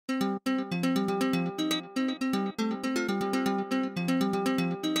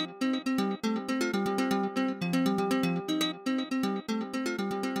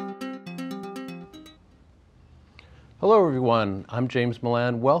Hello everyone, I'm James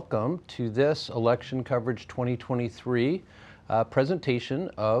Milan. Welcome to this Election Coverage 2023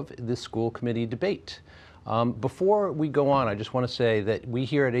 presentation of the school committee debate. Before we go on, I just want to say that we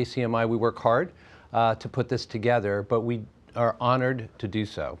here at ACMi, we work hard to put this together, but we are honored to do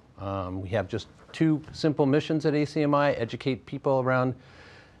so. We have just two simple missions at ACMi: educate people around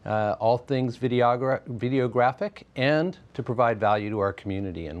all things videographic and to provide value to our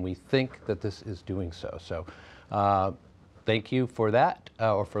community, and we think that this is doing so. So thank you for that,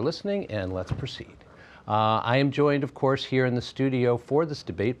 or for listening, and let's proceed. I am joined, of course, here in the studio for this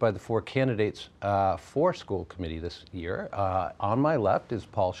debate by the four candidates for school committee this year. On my left is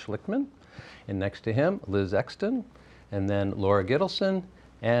Paul Schlichtman, and next to him, Liz Exton, and then Laura Gittleson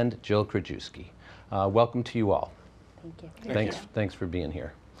and Jill Krajewski. Welcome to you all. Thank you. Thanks for being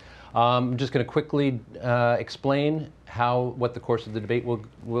here. I'm just going to quickly explain what the course of the debate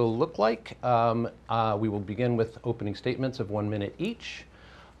will look like. We will begin with opening statements of 1 minute each.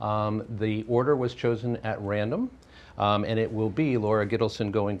 The order was chosen at random, and it will be Laura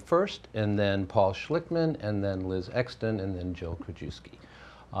Gittleson going first, and then Paul Schlichtman, and then Liz Exton, and then Jill Krajewski.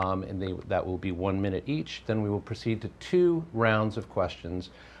 That will be 1 minute each. Then we will proceed to 2 rounds of questions.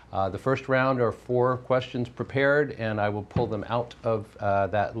 The first round are 4 questions prepared, and I will pull them out of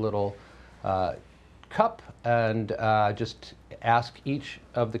that little cup and just ask each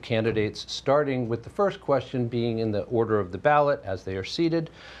of the candidates, starting with the first question being in the order of the ballot as they are seated,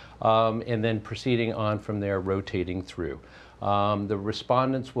 and then proceeding on from there, rotating through. The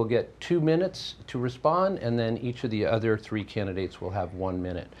respondents will get 2 minutes to respond, and then each of the other 3 candidates will have 1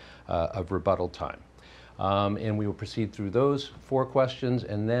 minute of rebuttal time. And we will proceed through those 4 questions,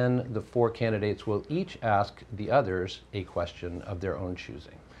 and then the 4 candidates will each ask the others a question of their own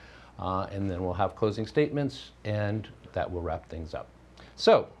choosing. And then we'll have closing statements, and that will wrap things up.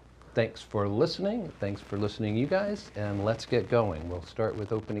 So, thanks for listening. Thanks for listening, you guys, and let's get going. We'll start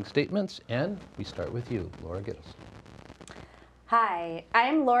with opening statements, and we start with you, Laura Gittleson. Hi,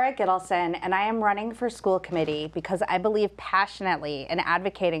 I'm Laura Gittleson, and I am running for school committee because I believe passionately in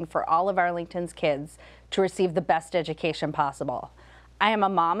advocating for all of Arlington's kids to receive the best education possible. I am a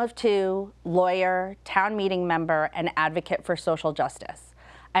mom of 2, lawyer, town meeting member, and advocate for social justice.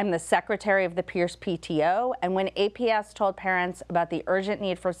 I'm the secretary of the Pierce PTO, and when APS told parents about the urgent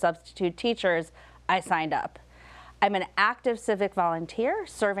need for substitute teachers, I signed up. I'm an active civic volunteer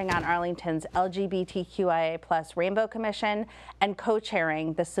serving on Arlington's LGBTQIA+ Rainbow Commission and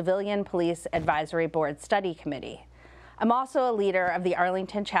co-chairing the Civilian Police Advisory Board Study Committee. I'm also a leader of the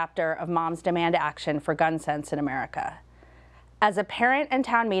Arlington chapter of Moms Demand Action for Gun Sense in America. As a parent and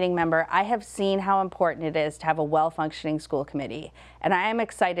town meeting member, I have seen how important it is to have a well-functioning school committee, and I am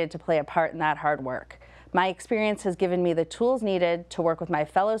excited to play a part in that hard work. My experience has given me the tools needed to work with my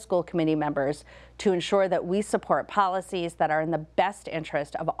fellow school committee members to ensure that we support policies that are in the best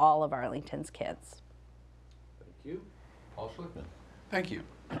interest of all of Arlington's kids. Thank you. Paul Schlichtman. Thank you.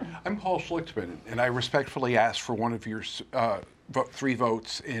 I'm Paul Schlichtman, and I respectfully ask for one of your 3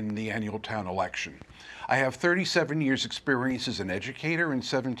 votes in the annual town election. I have 37 years experience as an educator and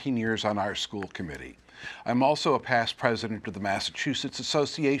 17 years on our school committee. I'm also a past president of the Massachusetts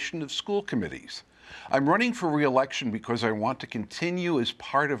Association of School Committees. I'm running for re-election because I want to continue as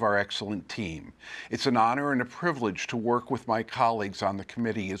part of our excellent team. It's an honor and a privilege to work with my colleagues on the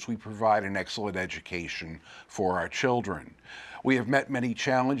committee as we provide an excellent education for our children. We have met many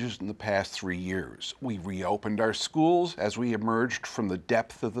challenges in the past 3 years. We reopened our schools as we emerged from the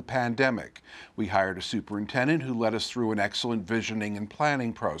depth of the pandemic. We hired a superintendent who led us through an excellent visioning and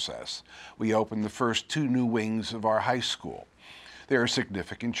planning process. We opened the first 2 new wings of our high school. There are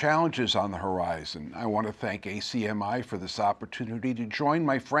significant challenges on the horizon. I want to thank ACMi for this opportunity to join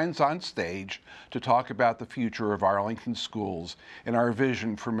my friends on stage to talk about the future of Arlington schools and our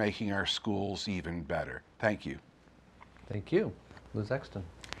vision for making our schools even better. Thank you. Thank you. Liz Exton.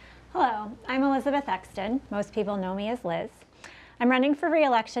 Hello, I'm Elizabeth Exton. Most people know me as Liz. I'm running for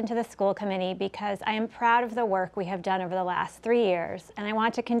re-election to the school committee because I am proud of the work we have done over the last 3 years, and I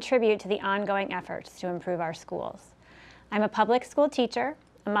want to contribute to the ongoing efforts to improve our schools. I'm a public school teacher,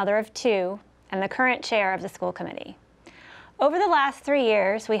 a mother of 2, and the current chair of the school committee. Over the last 3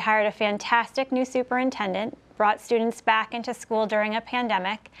 years, we hired a fantastic new superintendent, brought students back into school during a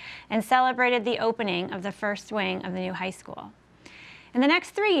pandemic, and celebrated the opening of the first wing of the new high school. In the next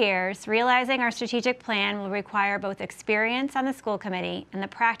 3 years, realizing our strategic plan will require both experience on the school committee and the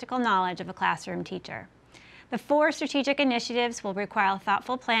practical knowledge of a classroom teacher. The 4 strategic initiatives will require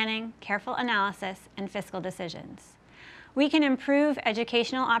thoughtful planning, careful analysis, and fiscal decisions. We can improve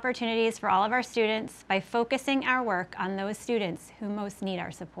educational opportunities for all of our students by focusing our work on those students who most need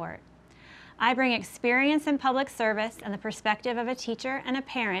our support. I bring experience in public service and the perspective of a teacher and a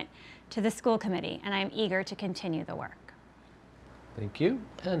parent to the school committee, and I am eager to continue the work. Thank you.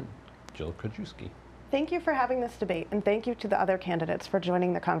 And Jill Krajewski. Thank you for having this debate, and thank you to the other candidates for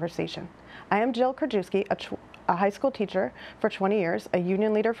joining the conversation. I am Jill Krajewski, a high school teacher for 20 years, a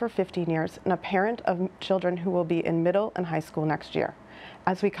union leader for 15 years, and a parent of children who will be in middle and high school next year.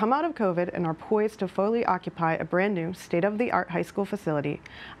 As we come out of COVID and are poised to fully occupy a brand new state-of-the-art high school facility,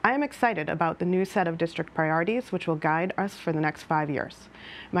 I am excited about the new set of district priorities which will guide us for the next 5 years.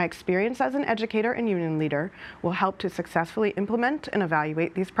 My experience as an educator and union leader will help to successfully implement and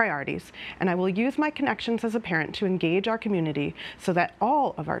evaluate these priorities, and I will use my connections as a parent to engage our community so that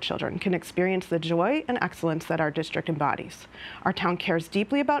all of our children can experience the joy and excellence that our district embodies. Our town cares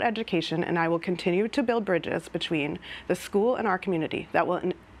deeply about education, and I will continue to build bridges between the school and our community that will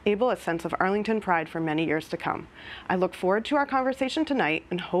enable a sense of Arlington pride for many years to come. I look forward to our conversation tonight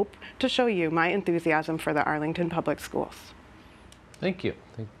and hope to show you my enthusiasm for the Arlington Public Schools. Thank you.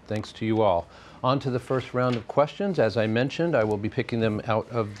 Thanks to you all. On to the first round of questions. As I mentioned, I will be picking them out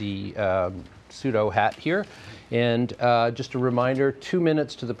of the pseudo hat here. And just a reminder, 2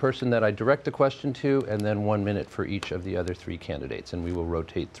 minutes to the person that I direct the question to, and then 1 minute for each of the other 3 candidates, and we will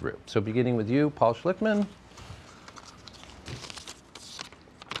rotate through. So beginning with you, Paul Schlickman.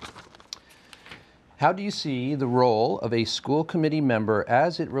 How do you see the role of a school committee member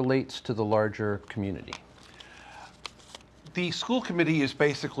as it relates to the larger community? The school committee is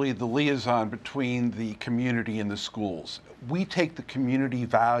basically the liaison between the community and the schools. We take the community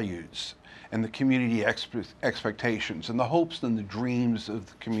values and the community expectations and the hopes and the dreams of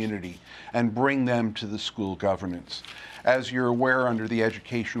the community and bring them to the school governance. As you're aware, under the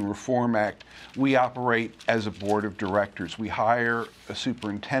Education Reform Act, we operate as a board of directors. We hire a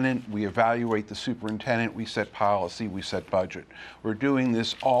superintendent, we evaluate the superintendent, we set policy, we set budget. We're doing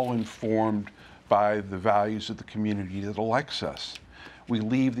this all informed by the values of the community that elects us. We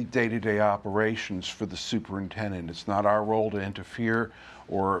leave the day-to-day operations for the superintendent. It's not our role to interfere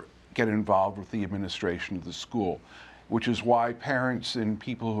or get involved with the administration of the school, which is why parents and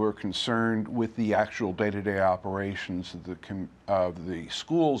people who are concerned with the actual day-to-day operations of the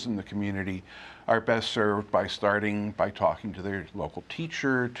schools in the community are best served by starting by talking to their local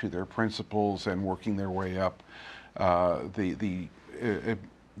teacher, to their principals, and working their way up the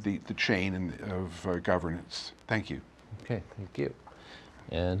chain of governance. Thank you. Okay, thank you.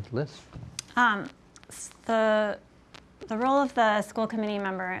 And Liz? The role of the school committee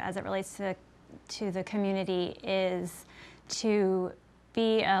member as it relates to the community is to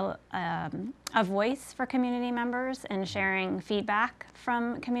be a voice for community members and sharing feedback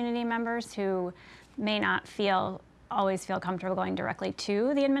from community members who may not always feel comfortable going directly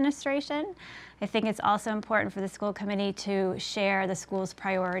to the administration. I think it's also important for the school committee to share the school's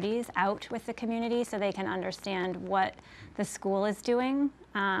priorities out with the community so they can understand what the school is doing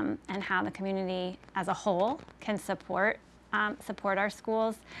and how the community as a whole can support our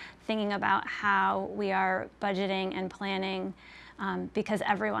schools, thinking about how we are budgeting and planning because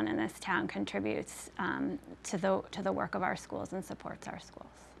everyone in this town contributes to the work of our schools and supports our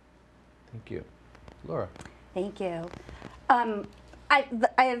schools. Thank you. Laura? Thank you.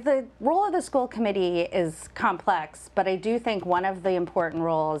 The role of the school committee is complex, but I do think one of the important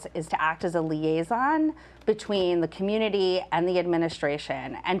roles is to act as a liaison between the community and the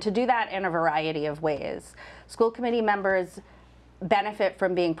administration, and to do that in a variety of ways. School committee members benefit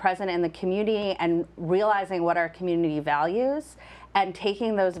from being present in the community and realizing what our community values and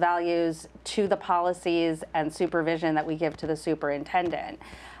taking those values to the policies and supervision that we give to the superintendent.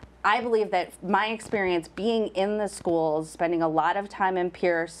 I believe that my experience being in the schools, spending a lot of time in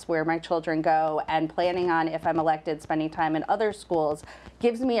Pierce where my children go, and planning on, if I'm elected, spending time in other schools,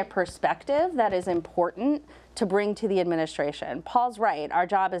 gives me a perspective that is important to bring to the administration. Paul's right, our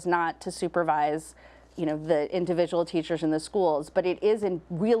job is not to supervise the individual teachers in the schools, but it is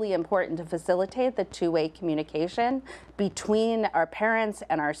really important to facilitate the two-way communication between our parents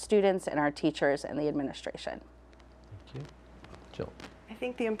and our students and our teachers and the administration. Thank you. Jill? I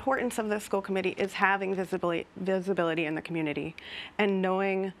think the importance of the school committee is having visibility in the community and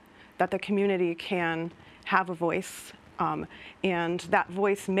knowing that the community can have a voice, and that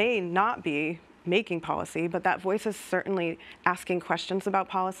voice may not be making policy, but that voice is certainly asking questions about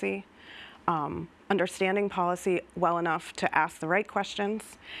policy, understanding policy well enough to ask the right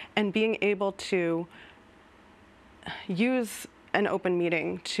questions, and being able to use an open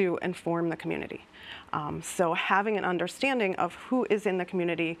meeting to inform the community. So having an understanding of who is in the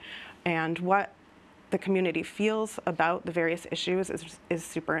community and what the community feels about the various issues is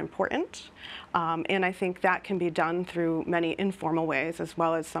super important. And I think that can be done through many informal ways as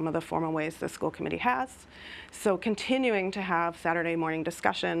well as some of the formal ways the school committee has. So continuing to have Saturday morning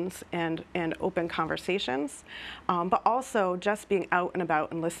discussions and open conversations, but also just being out and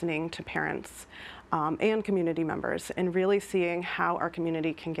about and listening to parents and community members and really seeing how our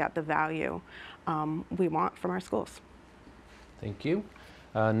community can get the value we want from our schools. Thank you.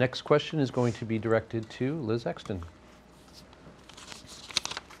 Next question is going to be directed to Liz Exton.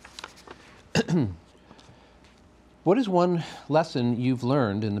 What is one lesson you've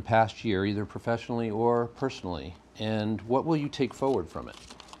learned in the past year, either professionally or personally, and what will you take forward from it?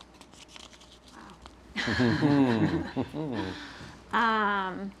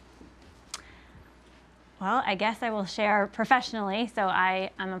 Well, I guess I will share professionally. So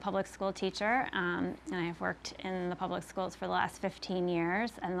I am a public school teacher, and I've worked in the public schools for the last 15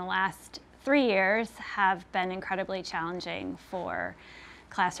 years, and the last 3 years have been incredibly challenging for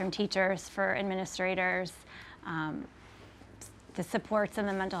classroom teachers, for administrators. The supports and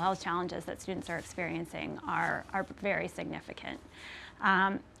the mental health challenges that students are experiencing are very significant.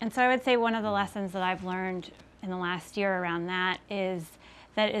 And so I would say one of the lessons that I've learned in the last year around that is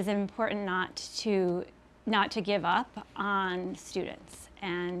that it is important not to give up on students,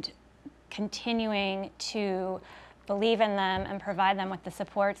 and continuing to believe in them and provide them with the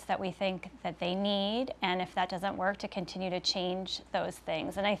supports that we think that they need, and if that doesn't work, to continue to change those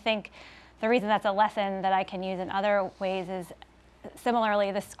things. And I think the reason that's a lesson that I can use in other ways is,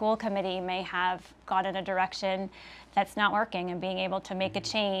 similarly, the school committee may have gone in a direction that's not working, and being able to make a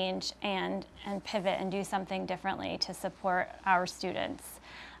change and pivot and do something differently to support our students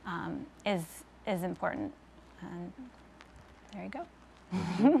is important. And there you go.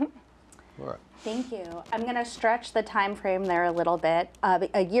 Laura. Thank you. I'm going to stretch the time frame there a little bit.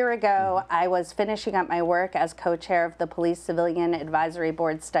 A year ago, I was finishing up my work as co-chair of the Police Civilian Advisory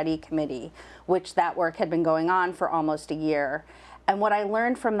Board Study Committee, which that work had been going on for almost a year. And what I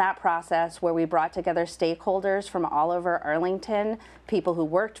learned from that process, where we brought together stakeholders from all over Arlington, people who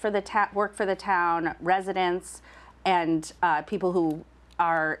worked for the town, residents, and people who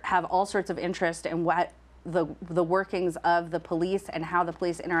have all sorts of interest in what the workings of the police and how the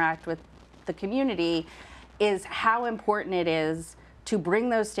police interact with the community, is how important it is to bring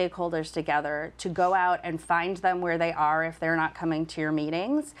those stakeholders together, to go out and find them where they are if they're not coming to your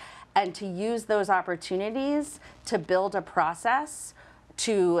meetings, and to use those opportunities to build a process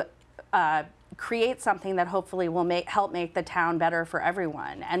to create something that hopefully will help make the town better for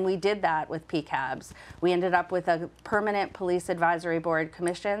everyone. And we did that with PCABs. We ended up with a permanent police advisory board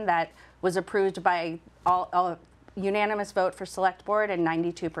commission that was approved by all unanimous vote for select board and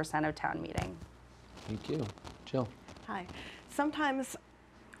 92% of town meeting. Thank you. Jill. Hi. Sometimes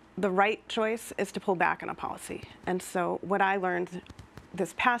the right choice is to pull back on a policy. And so what I learned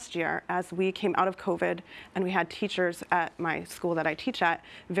this past year, as we came out of COVID and we had teachers at my school that I teach at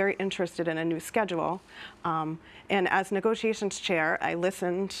very interested in a new schedule. And as negotiations chair, I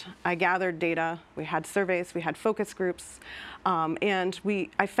listened, I gathered data, we had surveys, we had focus groups, and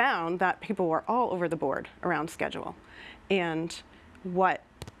I found that people were all over the board around schedule. And what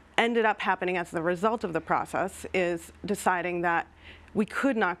ended up happening as the result of the process is deciding that we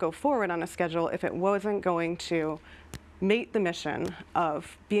could not go forward on a schedule if it wasn't going to meet the mission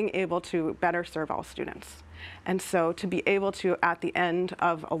of being able to better serve all students. And so to be able to, at the end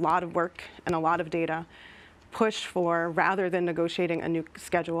of a lot of work and a lot of data, push for, rather than negotiating a new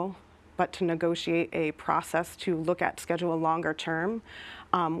schedule, but to negotiate a process to look at schedule longer term,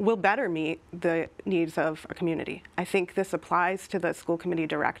 will better meet the needs of a community. I think this applies to the school committee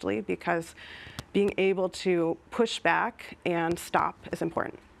directly, because being able to push back and stop is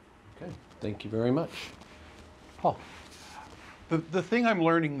important. Okay, thank you very much. Paul. The thing I'm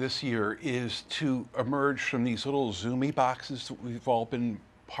learning this year is to emerge from these little Zoomy boxes that we've all been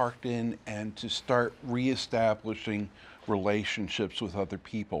parked in, and to start reestablishing relationships with other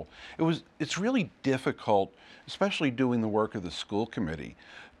people. It's really difficult, especially doing the work of the school committee,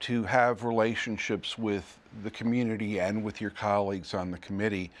 to have relationships with the community and with your colleagues on the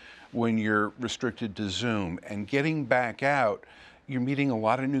committee when you're restricted to Zoom. And getting back out, you're meeting a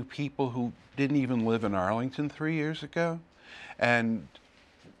lot of new people who didn't even live in Arlington 3 years ago. And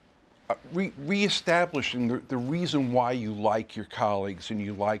reestablishing the reason why you like your colleagues and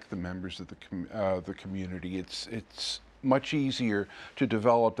you like the members of the community. It's much easier to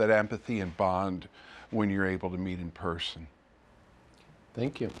develop that empathy and bond when you're able to meet in person.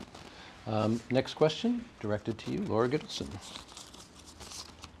 Thank you. Next question, directed to you, Laura Gittleson.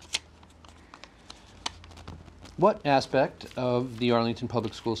 What aspect of the Arlington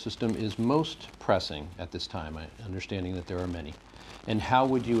Public School System is most pressing at this time, understanding that there are many, and how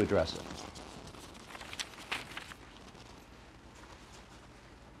would you address it?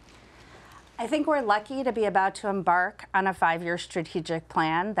 I think we're lucky to be about to embark on a 5-year strategic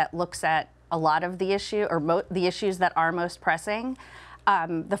plan that looks at a lot of the the issues that are most pressing.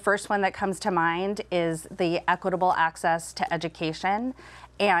 The first one that comes to mind is the equitable access to education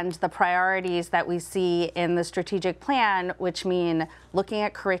and the priorities that we see in the strategic plan, which mean looking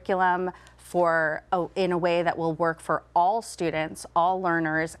at curriculum in a way that will work for all students, all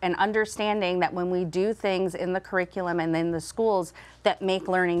learners, and understanding that when we do things in the curriculum and in the schools that make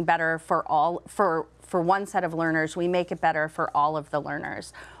learning better for one set of learners, we make it better for all of the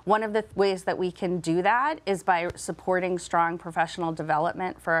learners. One of the ways that we can do that is by supporting strong professional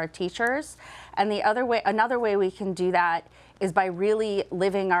development for our teachers. And another way we can do that is by really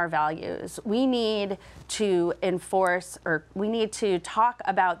living our values. We need to we need to talk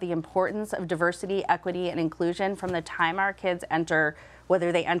about the importance of diversity, equity, and inclusion from the time our kids enter,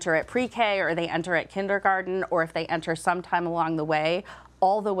 whether they enter at pre-K or they enter at kindergarten, or if they enter sometime along the way,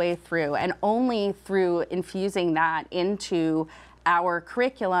 all the way through. And only through infusing that into our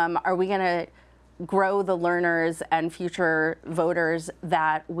curriculum are we gonna grow the learners and future voters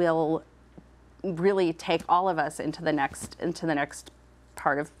that will really take all of us into the next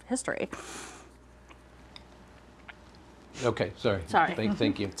part of history. Okay, sorry. Sorry.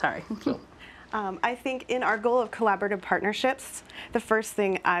 Thank you. Sorry. I think in our goal of collaborative partnerships, the first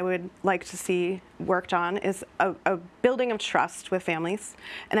thing I would like to see worked on is a building of trust with families.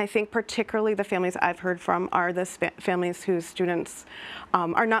 And I think particularly the families I've heard from are the families whose students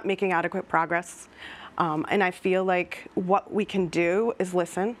are not making adequate progress. And I feel like what we can do is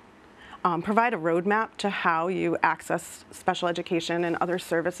listen, provide a roadmap to how you access special education and other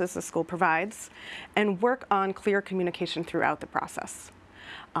services the school provides, and work on clear communication throughout the process.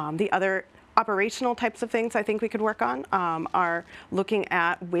 The other operational types of things I think we could work on are looking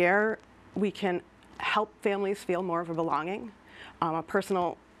at where we can help families feel more of a belonging. A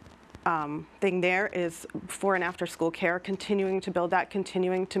personal thing there is before and after school care, continuing to build that,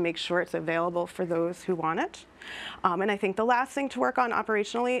 continuing to make sure it's available for those who want it. And I think the last thing to work on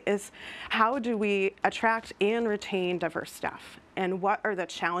operationally is how do we attract and retain diverse staff? And what are the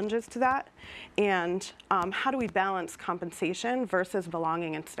challenges to that? And how do we balance compensation versus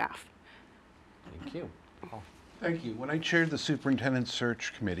belonging in staff? Thank you. Paul. Thank you. When I chaired the Superintendent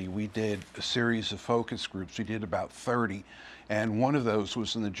Search Committee, we did a series of focus groups. We did about 30, and one of those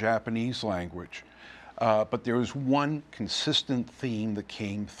was in the Japanese language. But there was one consistent theme that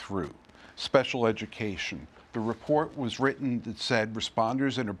came through: special education. The report was written that said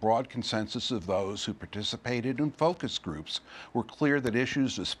responders and a broad consensus of those who participated in focus groups were clear that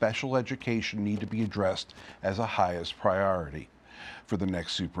issues of special education need to be addressed as a highest priority for the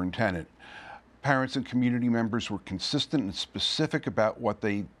next superintendent. Parents and community members were consistent and specific about what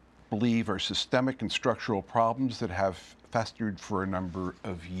they believe are systemic and structural problems that have festered for a number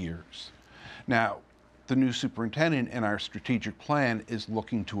of years. Now, the new superintendent in our strategic plan is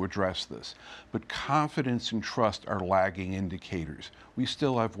looking to address this, but confidence and trust are lagging indicators. We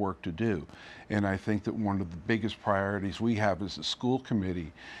still have work to do, and I think that one of the biggest priorities we have as a school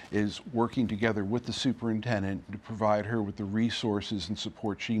committee is working together with the superintendent to provide her with the resources and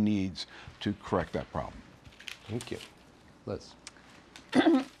support she needs to correct that problem. Thank you. Liz.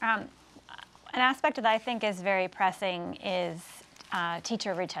 An aspect that I think is very pressing is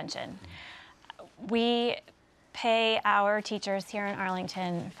teacher retention. We pay our teachers here in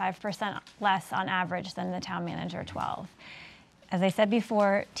Arlington 5% less on average than the town manager, 12. As I said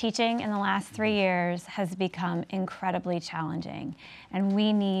before, teaching in the last 3 years has become incredibly challenging, and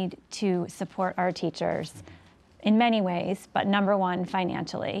we need to support our teachers in many ways, but number one,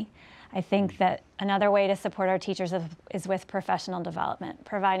 financially. I think that another way to support our teachers is with professional development,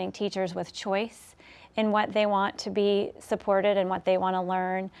 providing teachers with choice in what they want to be supported and what they want to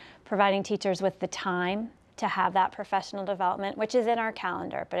learn, providing teachers with the time to have that professional development, which is in our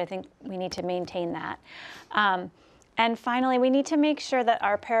calendar, but I think we need to maintain that. And finally, we need to make sure that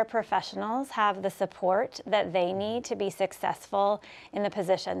our paraprofessionals have the support that they need to be successful in the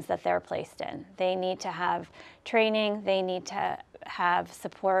positions that they're placed in. They need to have training, they need to have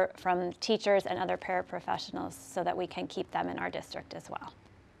support from teachers and other paraprofessionals so that we can keep them in our district as well.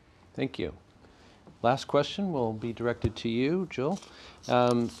 Thank you. Last question will be directed to you, Jill.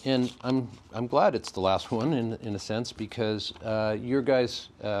 And I'm glad it's the last one in a sense, because your guys'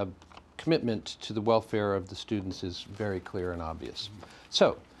 commitment to the welfare of the students is very clear and obvious.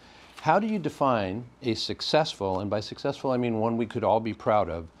 So, How do you define a successful, and by successful I mean one we could all be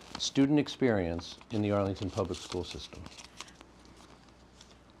proud of, student experience in the Arlington Public School System?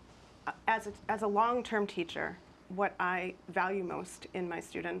 As a long-term teacher, what I value most in my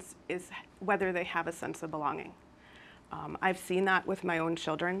students is whether they have a sense of belonging. I've seen that with my own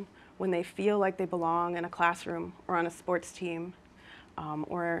children. When they feel like they belong in a classroom or on a sports team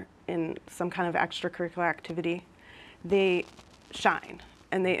or in some kind of extracurricular activity, they shine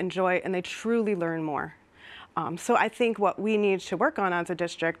and they enjoy and they truly learn more. So I think what we need to work on as a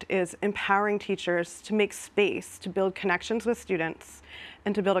district is empowering teachers to make space to build connections with students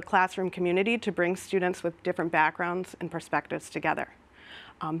and to build a classroom community to bring students with different backgrounds and perspectives together.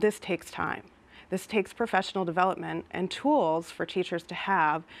 This takes time. This takes professional development and tools for teachers to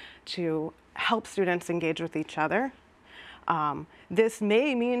have to help students engage with each other. This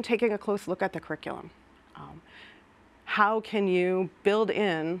may mean taking a close look at the curriculum. How can you build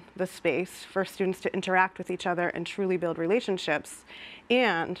in the space for students to interact with each other and truly build relationships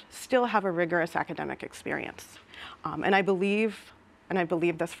and still have a rigorous academic experience? And I believe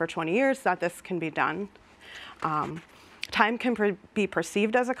this for 20 years, that this can be done. Time can be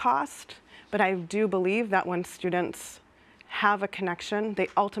perceived as a cost, but I do believe that when students have a connection, they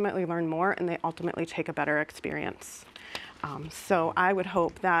ultimately learn more and they ultimately take a better experience. So I would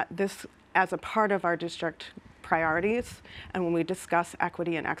hope that this, as a part of our district priorities, and when we discuss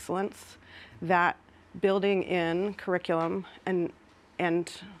equity and excellence, that building in curriculum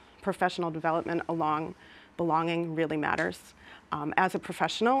and professional development along belonging really matters. As a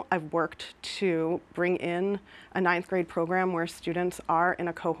professional, I've worked to bring in a 9th grade program where students are in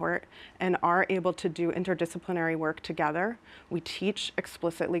a cohort and are able to do interdisciplinary work together. We teach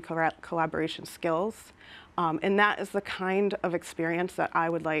explicitly collaboration skills, and that is the kind of experience that I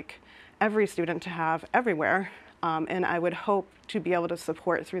would like every student to have everywhere, and I would hope to be able to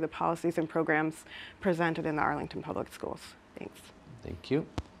support through the policies and programs presented in the Arlington Public Schools. Thanks. Thank you.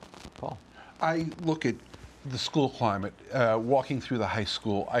 Paul? I look at the school climate. Walking through the high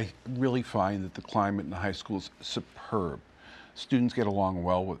school, I really find that the climate in the high school is superb. Students get along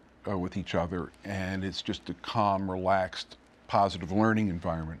well with each other, and it's just a calm, relaxed, positive learning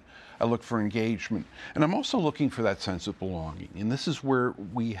environment. I look for engagement, and I'm also looking for that sense of belonging. And this is where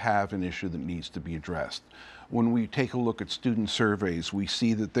we have an issue that needs to be addressed. When we take a look at student surveys, we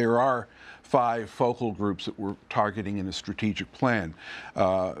see that there are 5 focal groups that we're targeting in a strategic plan.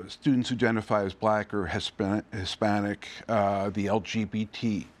 Students who identify as Black or Hispanic, the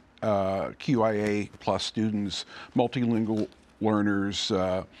LGBT, QIA plus students, multilingual learners,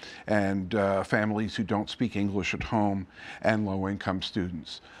 and families who don't speak English at home, and low-income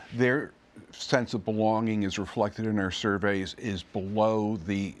students. Their sense of belonging is reflected in our surveys is below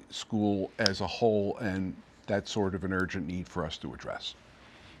the school as a whole, and that's sort of an urgent need for us to address.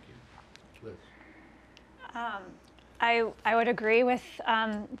 I would agree with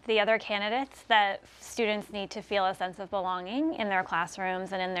the other candidates that students need to feel a sense of belonging in their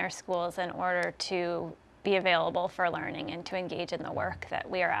classrooms and in their schools in order to be available for learning and to engage in the work that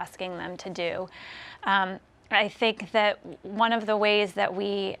we are asking them to do. I think that one of the ways that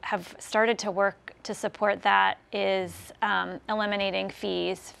we have started to work to support that is eliminating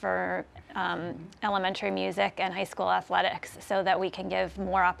fees for elementary music and high school athletics so that we can give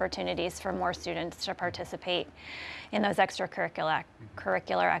more opportunities for more students to participate in those extracurricular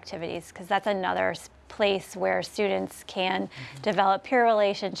activities, because that's another place where students can develop peer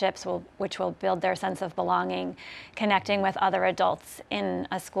relationships which will build their sense of belonging, connecting with other adults in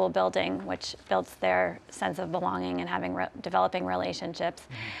a school building, which builds their sense of belonging and developing relationships.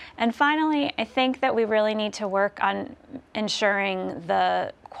 And finally, I think that we really need to work on ensuring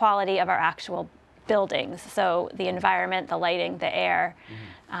the quality of our actual buildings, so the environment, the lighting, the air.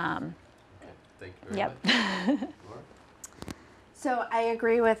 Thank you very much. So I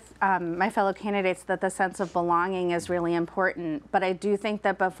agree with my fellow candidates that the sense of belonging is really important, but I do think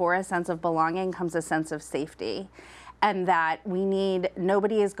that before a sense of belonging comes a sense of safety, and that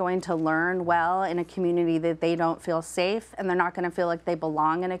nobody is going to learn well in a community that they don't feel safe, and they're not going to feel like they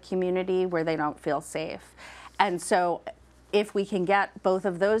belong in a community where they don't feel safe. And so if we can get both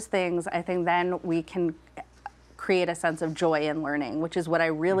of those things, I think then we can create a sense of joy in learning, which is what I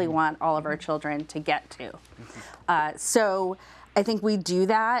really want all of our children to get to. So I think we do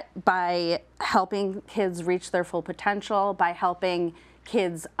that by helping kids reach their full potential, by helping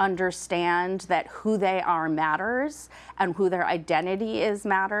kids understand that who they are matters and who their identity is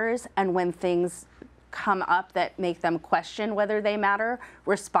matters, and when things come up that make them question whether they matter,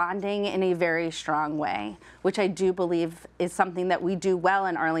 responding in a very strong way, which I do believe is something that we do well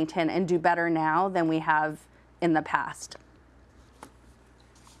in Arlington and do better now than we have in the past.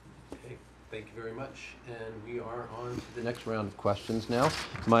 Thank you very much. And we are on to the next round of questions now.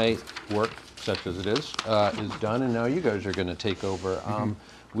 My work, such as it is done, and now you guys are going to take over.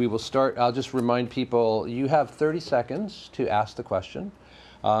 We will start. I'll just remind people, you have 30 seconds to ask the question.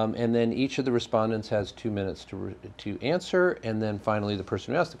 And then each of the respondents has 2 minutes to answer, and then finally the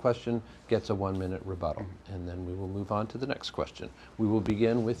person who asked the question gets a 1-minute rebuttal. And then we will move on to the next question. We will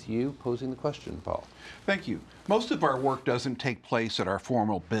begin with you posing the question, Paul. Thank you. Most of our work doesn't take place at our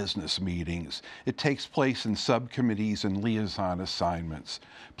formal business meetings. It takes place in subcommittees and liaison assignments.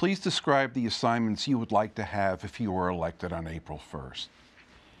 Please describe the assignments you would like to have if you were elected on April 1st.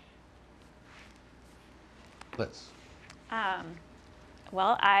 Liz.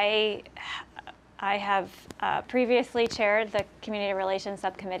 Well, I have previously chaired the Community Relations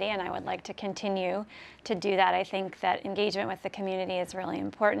Subcommittee, and I would like to continue to do that. I think that engagement with the community is really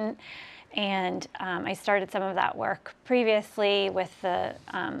important, and I started some of that work previously with the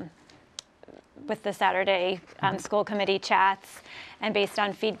Saturday school committee chats, and based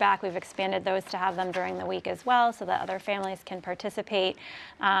on feedback, we've expanded those to have them during the week as well, so that other families can participate.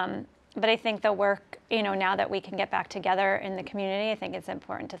 But I think the work, now that we can get back together in the community, I think it's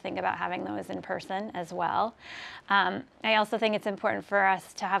important to think about having those in person as well. I also think it's important for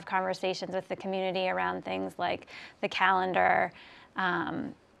us to have conversations with the community around things like the calendar,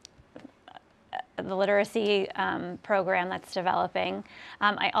 the literacy program that's developing.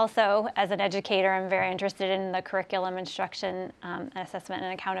 I also, as an educator, am very interested in the curriculum instruction, assessment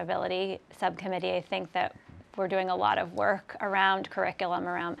and accountability subcommittee. I think that we're doing a lot of work around curriculum,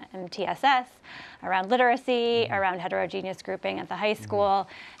 around MTSS, around literacy, around heterogeneous grouping at the high school.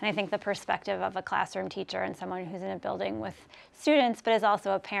 And I think the perspective of a classroom teacher and someone who's in a building with students, but is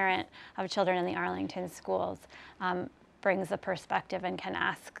also a parent of children in the Arlington schools, brings a perspective and can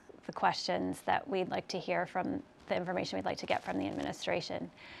ask the questions that we'd like to hear from the information we'd like to get from the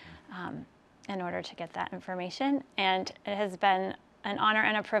administration in order to get that information. And it has been an honor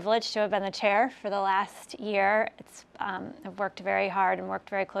and a privilege to have been the chair for the last year. I've worked very hard and worked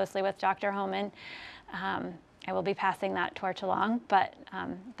very closely with Dr. Homan. I will be passing that torch along, but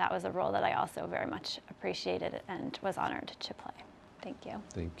that was a role that I also very much appreciated and was honored to play. Thank you.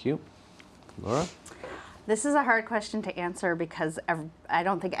 Thank you. Laura? This is a hard question to answer because I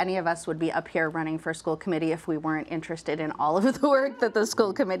don't think any of us would be up here running for school committee if we weren't interested in all of the work that the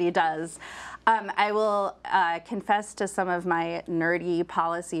school committee does. I will confess to some of my nerdy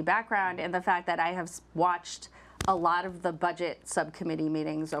policy background and the fact that I have watched a lot of the budget subcommittee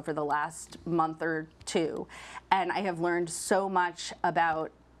meetings over the last month or two, and I have learned so much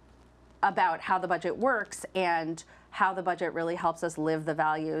about how the budget works and how the budget really helps us live the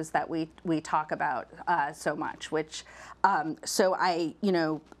values that we talk about so much, which, so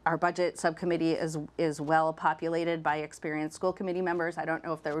our budget subcommittee is well populated by experienced school committee members. I don't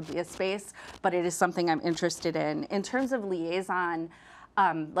know if there would be a space, but it is something I'm interested in. In terms of liaison,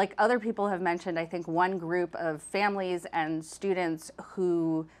 like other people have mentioned, I think one group of families and students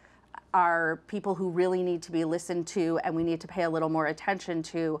who are people who really need to be listened to and we need to pay a little more attention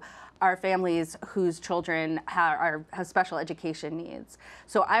to are families whose children have special education needs.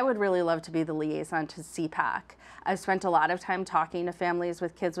 So I would really love to be the liaison to CPAC. I've spent a lot of time talking to families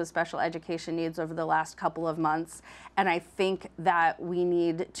with kids with special education needs over the last couple of months, and I think that we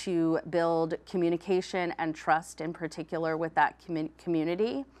need to build communication and trust in particular with that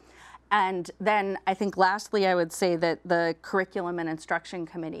community. And then I think lastly, I would say that the Curriculum and Instruction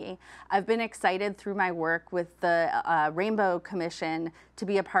Committee, I've been excited through my work with the Rainbow Commission to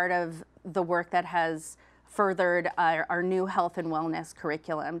be a part of the work that has furthered our new health and wellness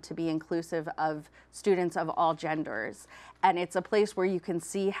curriculum to be inclusive of students of all genders. And it's a place where you can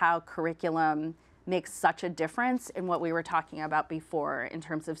see how curriculum makes such a difference in what we were talking about before in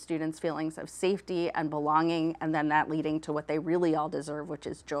terms of students' feelings of safety and belonging, and then that leading to what they really all deserve, which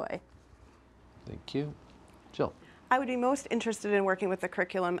is joy. Thank you. Jill? I would be most interested in working with the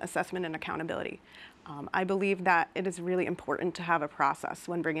curriculum assessment and accountability. I believe that it is really important to have a process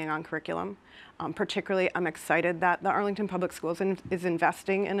when bringing on curriculum. Particularly, I'm excited that the Arlington Public Schools is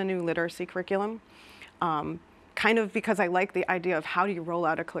investing in a new literacy curriculum. Kind of because I like the idea of how do you roll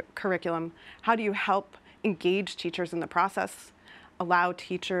out a curriculum, how do you help engage teachers in the process, allow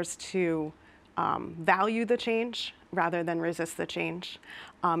teachers to value the change rather than resist the change.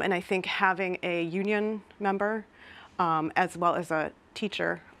 And I think having a union member as well as a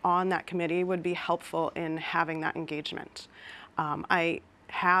teacher on that committee would be helpful in having that engagement. I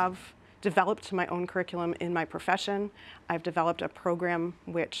have developed my own curriculum in my profession. I've developed a program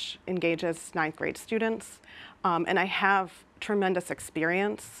which engages 9th grade students, and I have tremendous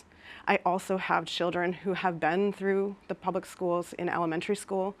experience I also have children who have been through the public schools in elementary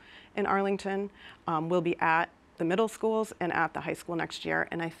school in Arlington, will be at the middle schools and at the high school next year.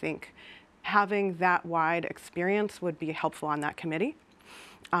 And I think having that wide experience would be helpful on that committee.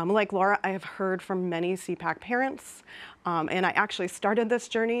 Like Laura, I have heard from many CPAC parents, and I actually started this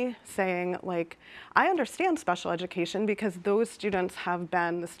journey saying, like, I understand special education because those students have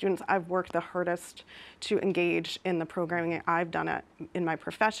been the students I've worked the hardest to engage in the programming I've done in my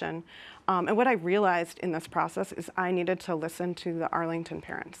profession. And what I realized in this process is I needed to listen to the Arlington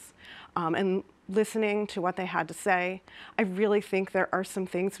parents. And listening to what they had to say, I really think there are some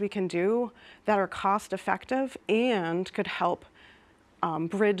things we can do that are cost effective and could help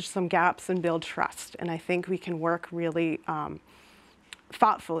bridge some gaps and build trust. And I think we can work really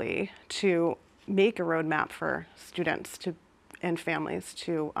thoughtfully to make a roadmap for students and families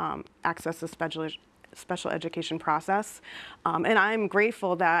to access the special education process. And I'm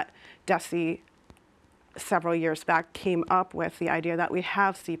grateful that DESE several years back came up with the idea that we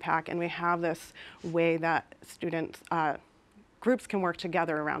have CPAC and we have this way that students, groups can work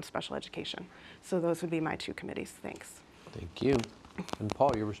together around special education. So those would be my two committees. Thanks. Thank you. And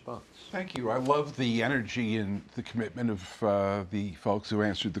Paul, your response. Thank you. I love the energy and the commitment of the folks who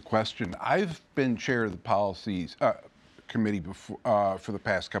answered the question. I've been chair of the policies committee before, for the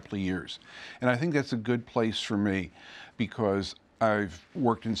past couple of years. And I think that's a good place for me because I've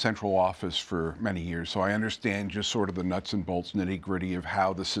worked in central office for many years, so I understand just sort of the nuts and bolts, nitty-gritty of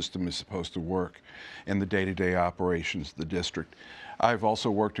how the system is supposed to work in the day-to-day operations of the district. I've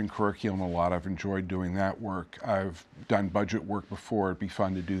also worked in curriculum a lot. I've enjoyed doing that work. I've done budget work before. It'd be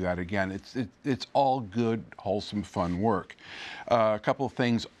fun to do that again. It's all good, wholesome, fun work. A couple of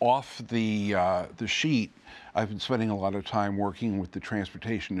things off the sheet. I've been spending a lot of time working with the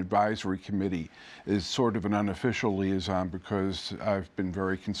Transportation Advisory Committee as sort of an unofficial liaison because I've been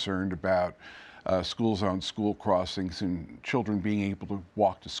very concerned about school zone, school crossings, and children being able to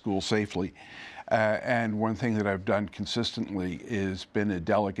walk to school safely. And one thing that I've done consistently is been a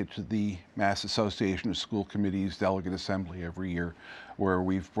delegate to the Mass Association of School Committees Delegate Assembly every year, where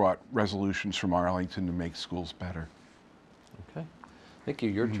we've brought resolutions from Arlington to make schools better. Okay. Thank you.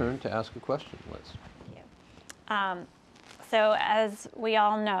 Your turn to ask a question, Liz. So as we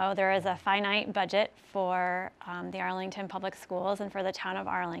all know, there is a finite budget for the Arlington Public Schools and for the town of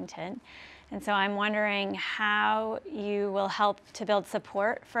Arlington. And so I'm wondering how you will help to build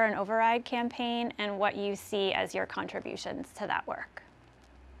support for an override campaign and what you see as your contributions to that work.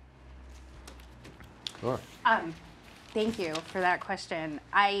 Sure. Thank you for that question.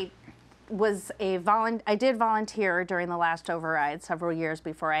 I did volunteer during the last override several years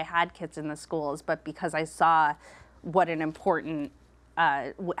before I had kids in the schools, but because I saw what an important,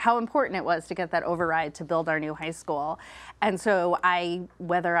 how important it was to get that override to build our new high school. And so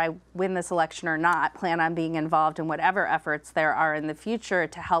whether I win this election or not, plan on being involved in whatever efforts there are in the future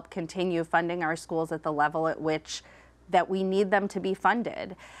to help continue funding our schools at the level at which that we need them to be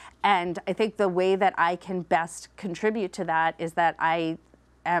funded. And I think the way that I can best contribute to that is that I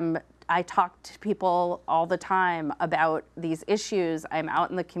talk to people all the time about these issues. I'm out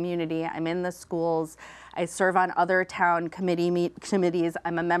in the community, I'm in the schools, I serve on other town committees,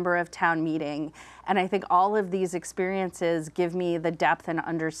 I'm a member of town meeting. And I think all of these experiences give me the depth and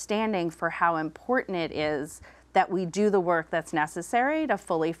understanding for how important it is that we do the work that's necessary to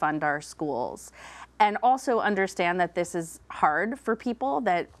fully fund our schools. And also understand that this is hard for people,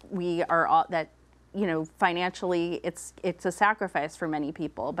 that we are all, that financially, it's a sacrifice for many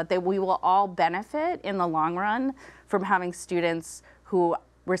people, but that we will all benefit in the long run from having students who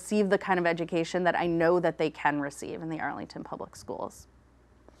receive the kind of education that I know that they can receive in the Arlington Public Schools.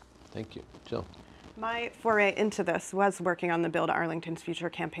 Thank you. Jill. My foray into this was working on the Build Arlington's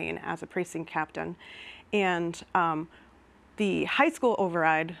Future campaign as a precinct captain. And the high school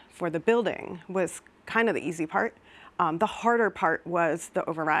override for the building was kind of the easy part. The harder part was the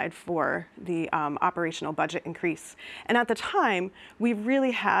override for the operational budget increase. And at the time, we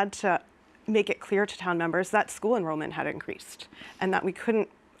really had to make it clear to town members that school enrollment had increased and that we couldn't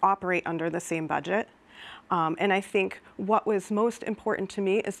operate under the same budget. And I think what was most important to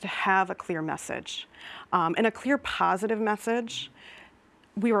me is to have a clear message and a clear positive message.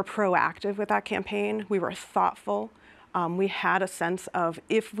 We were proactive with that campaign. We were thoughtful. We had a sense of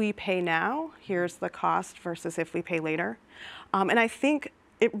if we pay now, here's the cost versus if we pay later. And I think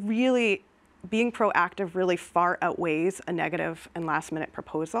being proactive really far outweighs a negative and last minute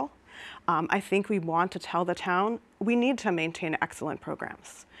proposal. I think we want to tell the town we need to maintain excellent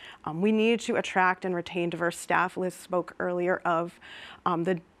programs. We need to attract and retain diverse staff. Liz spoke earlier of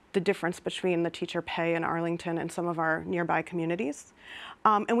the the difference between the teacher pay in Arlington and some of our nearby communities.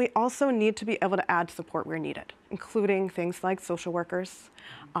 And we also need to be able to add support where needed, including things like social workers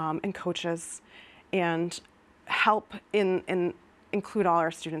and coaches, and help include all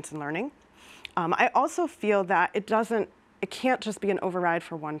our students in learning. I also feel that it can't just be an override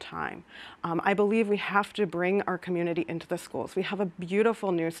for one time. I believe we have to bring our community into the schools. We have a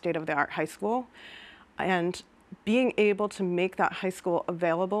beautiful new state-of-the-art high school, and being able to make that high school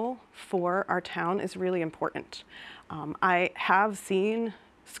available for our town is really important. I have seen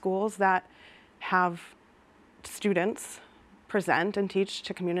schools that have students present and teach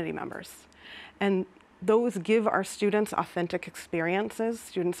to community members. And those give our students authentic experiences.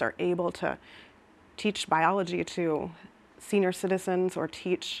 Students are able to teach biology to senior citizens or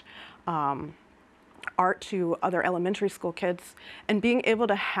teach art to other elementary school kids. And being able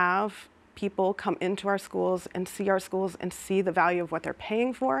to have people come into our schools and see the value of what they're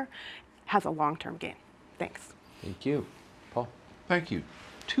paying for has a long-term gain. Thanks. Thank you. Paul? Thank you.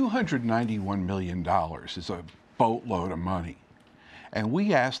 $291 million is a boatload of money. And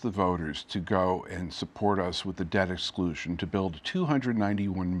we asked the voters to go and support us with the debt exclusion to build a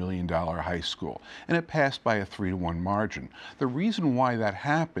 $291 million high school. And it passed by a 3-to-1 margin. The reason why that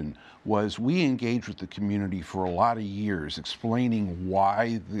happened was we engaged with the community for a lot of years explaining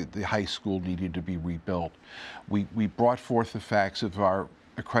why the high school needed to be rebuilt. We brought forth the facts of our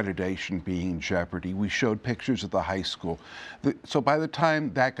accreditation being in jeopardy. We showed pictures of the high school. So by the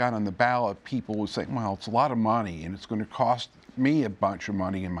time that got on the ballot, people were saying, well, it's a lot of money and it's going to cost me a bunch of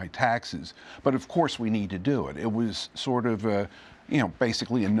money in my taxes, but of course we need to do it. It was sort of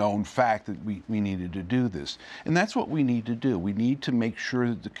basically a known fact that we needed to do this. And that's what we need to do. We need to make sure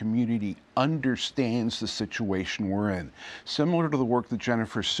that the community understands the situation we're in. Similar to the work that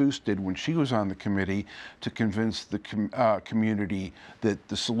Jennifer Seuss did when she was on the committee to convince the community that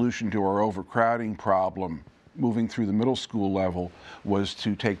the solution to our overcrowding problem moving through the middle school level was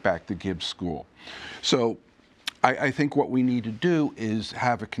to take back the Gibbs School. So I think what we need to do is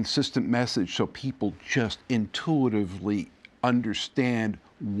have a consistent message so people just intuitively understand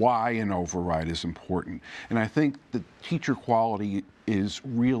why an override is important. And I think that teacher quality is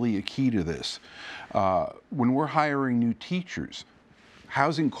really a key to this. When we're hiring new teachers,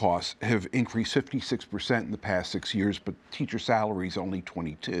 housing costs have increased 56% in the past 6 years, but teacher salaries only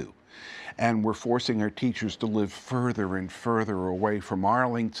 22%. And we're forcing our teachers to live further and further away from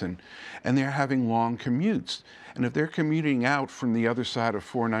Arlington, and they're having long commutes. And if they're commuting out from the other side of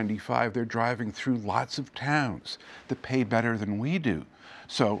 495, they're driving through lots of towns that pay better than we do.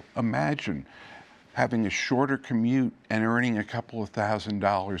 So imagine having a shorter commute and earning a couple of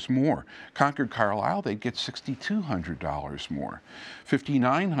 $1,000s more. Concord Carlisle, they'd get $6,200 more,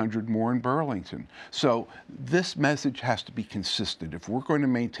 $5,900 more in Burlington. So this message has to be consistent. If we're going to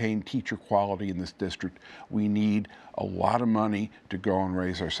maintain teacher quality in this district, we need a lot of money to go and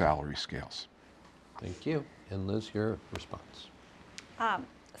raise our salary scales. Thank you. And Liz, your response.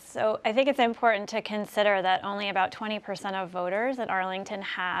 So I think it's important to consider that only about 20% of voters in Arlington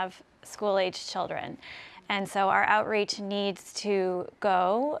have school-aged children. And so our outreach needs to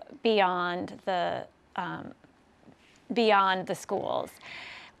go beyond the schools.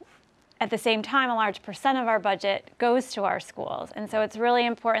 At the same time, a large percent of our budget goes to our schools. And so it's really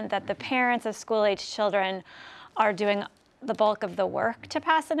important that the parents of school-aged children are doing the bulk of the work to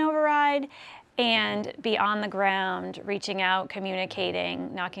pass an override and be on the ground, reaching out,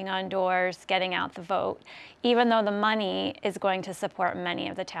 communicating, knocking on doors, getting out the vote, even though the money is going to support many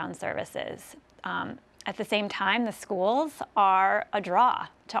of the town services. At the same time, the schools are a draw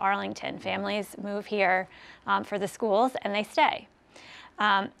to Arlington. Families move here for the schools and they stay.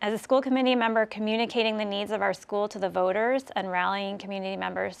 As a school committee member, communicating the needs of our school to the voters and rallying community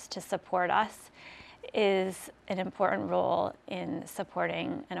members to support us is an important role in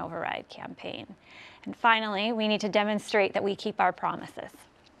supporting an override campaign. And finally, we need to demonstrate that we keep our promises.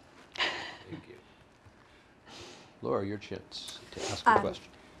 Thank you. Laura, your chance to ask a question.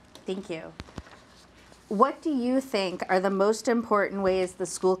 Thank you. What do you think are the most important ways the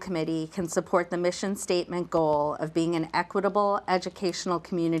school committee can support the mission statement goal of being an equitable educational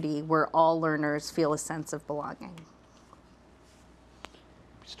community where all learners feel a sense of belonging?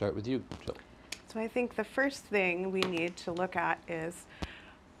 Start with you, Jill. So I think the first thing we need to look at is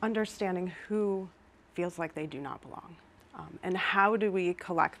understanding who feels like they do not belong. And how do we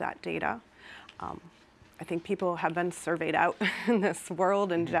collect that data? I think people have been surveyed out in this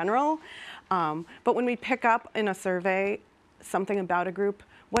world in general. But when we pick up in a survey something about a group,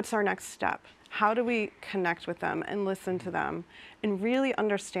 what's our next step? How do we connect with them and listen to them and really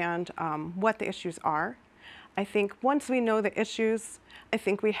understand what the issues are? I think once we know the issues, I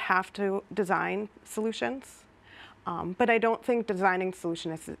think we have to design solutions. But I don't think designing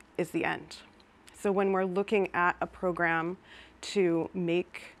solutions is the end. So when we're looking at a program to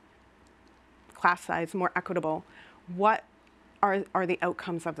make class size more equitable, what are the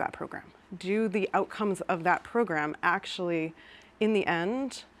outcomes of that program? Do the outcomes of that program actually, in the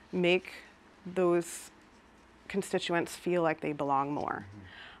end, make those constituents feel like they belong more?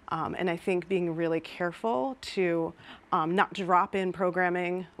 And I think being really careful to not drop in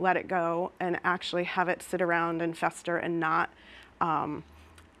programming, let it go, and actually have it sit around and fester and not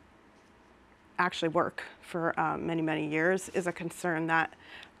actually work for many, many years is a concern that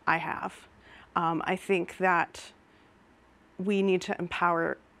I have. I think that we need to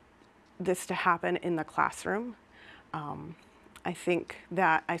empower this to happen in the classroom. I think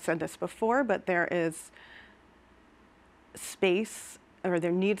that I said this before, but there is space, or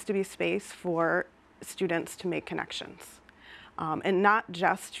there needs to be space for students to make connections. And not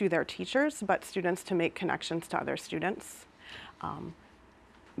just to their teachers, but students to make connections to other students,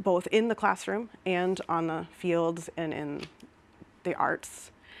 both in the classroom and on the fields and in the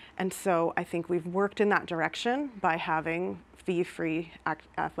arts. And so I think we've worked in that direction by having fee-free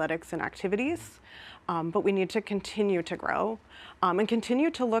athletics and activities, but we need to continue to grow and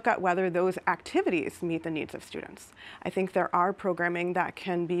continue to look at whether those activities meet the needs of students. I think there are programming that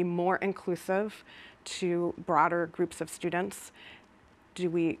can be more inclusive to broader groups of students. Do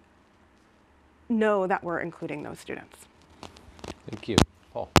we know that we're including those students? Thank you.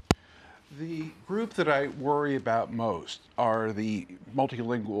 Paul. The group that I worry about most are the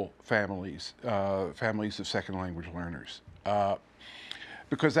multilingual families, families of second language learners,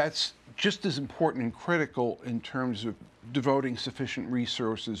 because that's just as important and critical in terms of devoting sufficient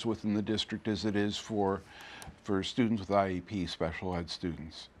resources within the district as it is for students with IEP, special ed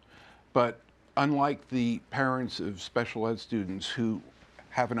students. But unlike the parents of special ed students who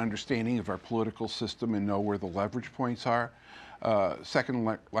have an understanding of our political system and know where the leverage points are,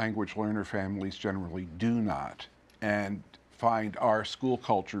 second language learner families generally do not, and find our school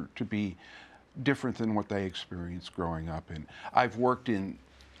culture to be different than what they experienced growing up in. I've worked in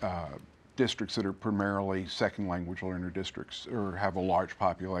districts that are primarily second language learner districts or have a large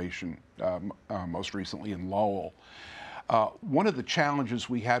population, most recently in Lowell. One of the challenges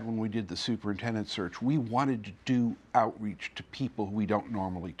we had when we did the superintendent search, we wanted to do outreach to people who we don't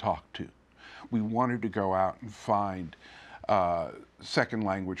normally talk to. We wanted to go out and find second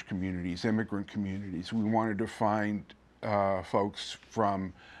language communities, immigrant communities. We wanted to find folks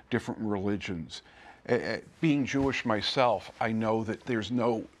from different religions. Being Jewish myself, I know that there's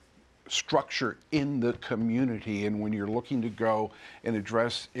no structure in the community, and when you're looking to go and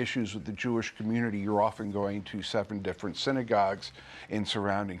address issues with the Jewish community, you're often going to 7 different synagogues in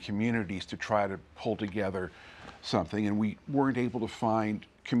surrounding communities to try to pull together something, and we weren't able to find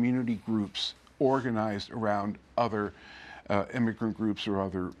community groups organized around other immigrant groups or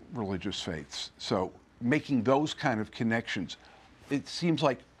other religious faiths. So making those kind of connections, it seems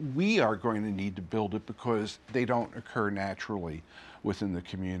like we are going to need to build it because they don't occur naturally within the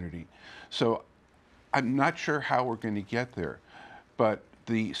community. So I'm not sure how we're going to get there, but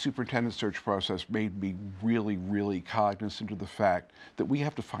the superintendent search process made me really, really cognizant of the fact that we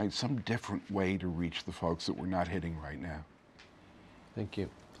have to find some different way to reach the folks that we're not hitting right now. Thank you.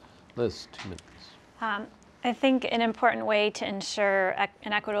 Liz, 2 minutes. I think an important way to ensure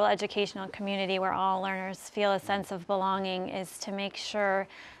an equitable educational community where all learners feel a sense of belonging is to make sure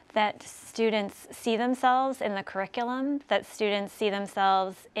that students see themselves in the curriculum, that students see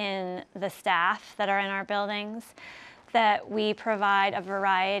themselves in the staff that are in our buildings, that we provide a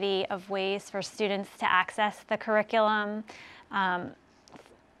variety of ways for students to access the curriculum.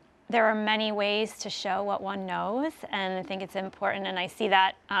 There are many ways to show what one knows, and I think it's important, and I see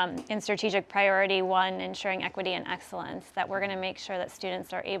that in strategic priority 1, ensuring equity and excellence, that we're going to make sure that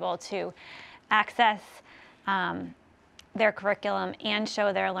students are able to access their curriculum and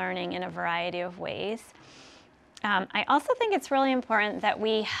show their learning in a variety of ways. I also think it's really important that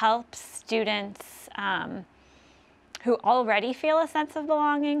we help students who already feel a sense of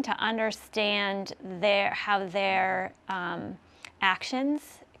belonging to understand how their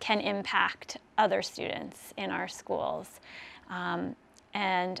actions can impact other students in our schools,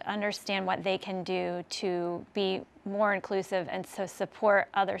 and understand what they can do to be more inclusive and to support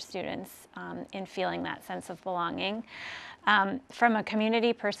other students in feeling that sense of belonging. From a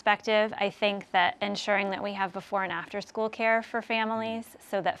community perspective, I think that ensuring that we have before and after school care for families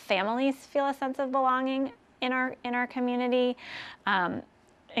so that families feel a sense of belonging in our community, and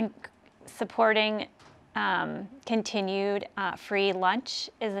supporting Continued free lunch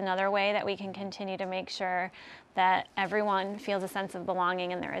is another way that we can continue to make sure that everyone feels a sense of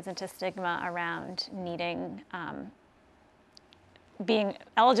belonging and there isn't a stigma around needing being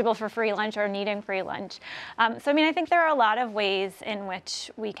eligible for free lunch or needing free lunch. So I mean, I think there are a lot of ways in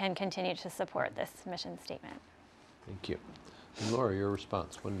which we can continue to support this mission statement. Thank you. And Laura, your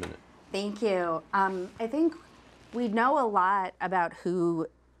response, 1 minute. Thank you. I think we know a lot about who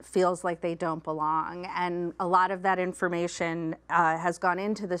feels like they don't belong, and a lot of that information has gone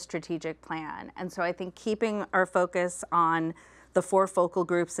into the strategic plan. And so I think keeping our focus on the 4 focal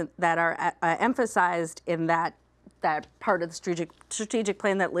groups that are emphasized in that part of the strategic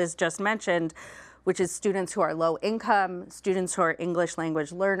plan that Liz just mentioned, which is students who are low income, students who are English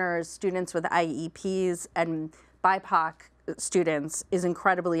language learners, students with IEPs, and BIPOC students, is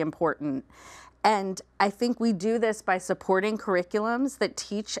incredibly important. And I think we do this by supporting curriculums that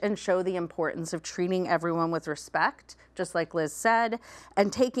teach and show the importance of treating everyone with respect, just like Liz said,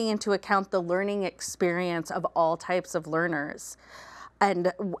 and taking into account the learning experience of all types of learners.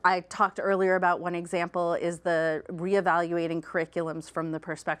 And I talked earlier about one example is the reevaluating curriculums from the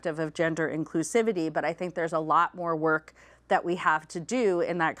perspective of gender inclusivity, but I think there's a lot more work that we have to do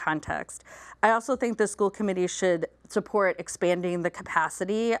in that context. I also think the school committee should support expanding the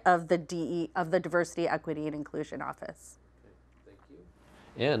capacity of the Diversity, Equity, and Inclusion Office. Thank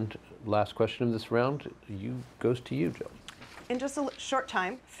you. And last question of this round goes to you, Jill. In just a short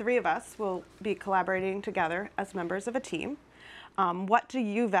time, 3 of us will be collaborating together as members of a team. What do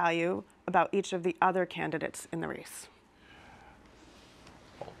you value about each of the other candidates in the race?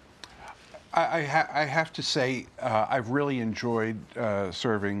 I have to say, I've really enjoyed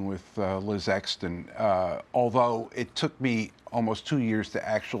serving with Liz Exton, although it took me almost 2 years to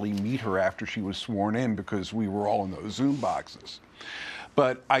actually meet her after she was sworn in because we were all in those Zoom boxes.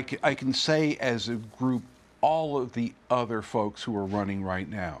 But I can say as a group, all of the other folks who are running right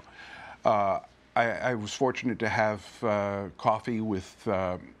now, I was fortunate to have coffee with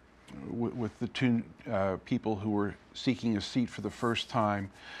the 2 people who were seeking a seat for the first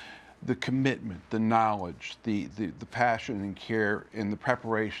time. The commitment, the knowledge, the passion and care and the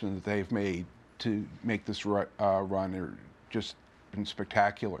preparation that they've made to make this run are just been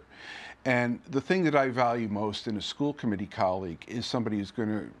spectacular. And the thing that I value most in a school committee colleague is somebody who's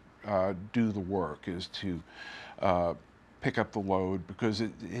going to do the work, is to pick up the load, because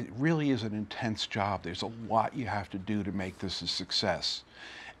it really is an intense job. There's a lot you have to do to make this a success.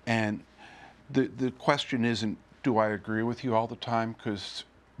 And the question isn't, do I agree with you all the time? Because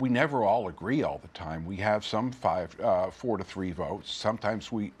we never all agree all the time. We have some 4-3 votes.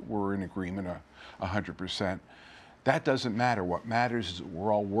 Sometimes we're in agreement 100%. That doesn't matter. What matters is that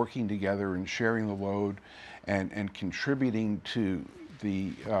we're all working together and sharing the load and contributing to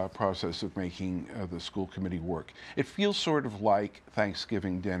the process of making the school committee work. It feels sort of like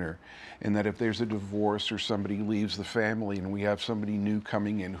Thanksgiving dinner, in that if there's a divorce or somebody leaves the family and we have somebody new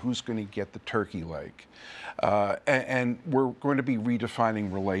coming in, who's going to get the turkey leg? And we're going to be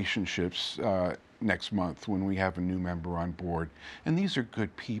redefining relationships next month when we have a new member on board. And these are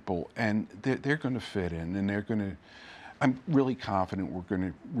good people, and they're going to fit in, and I'm really confident we're going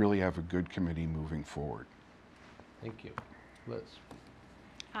to really have a good committee moving forward. Thank you. Liz.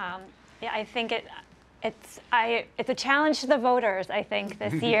 Yeah, I think it's a challenge to the voters, I think,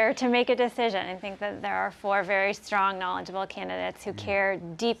 this year to make a decision. I think that there are 4 very strong, knowledgeable candidates who care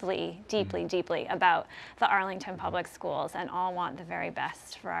deeply, deeply, deeply about the Arlington Public Schools and all want the very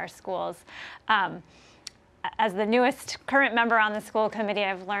best for our schools. As the newest current member on the school committee,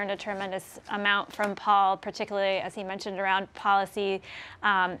 I've learned a tremendous amount from Paul, particularly as he mentioned around policy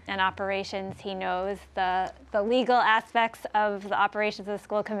and operations. He knows the legal aspects of the operations of the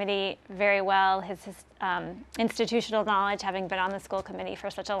school committee very well. His institutional knowledge, having been on the school committee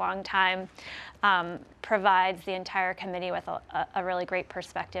for such a long time, provides the entire committee with a really great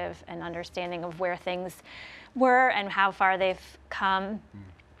perspective and understanding of where things were and how far they've come.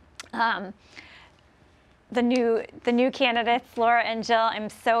 The new candidates, Laura and Jill, I'm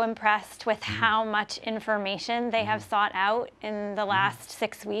so impressed with how much information they have sought out in the last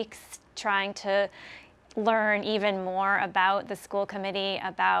 6 weeks, trying to learn even more about the school committee,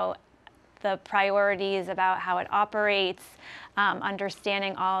 about the priorities, about how it operates,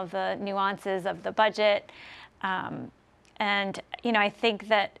 understanding all of the nuances of the budget. And I think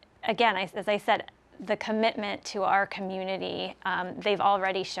that, again, as I said, the commitment to our community, they've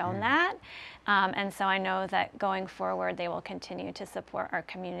already shown that. And so I know that going forward, they will continue to support our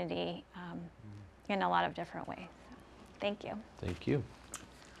community in a lot of different ways. So, thank you. Thank you.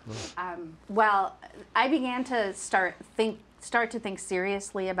 Well, I began to start to think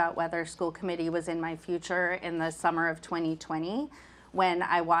seriously about whether school committee was in my future in the summer of 2020 when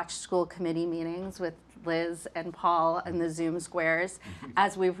I watched school committee meetings with Liz and Paul and the Zoom squares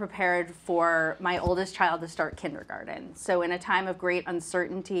as we prepared for my oldest child to start kindergarten. So in a time of great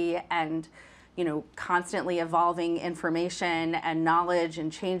uncertainty and constantly evolving information and knowledge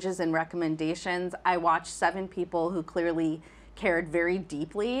and changes and recommendations, I watched 7 people who clearly cared very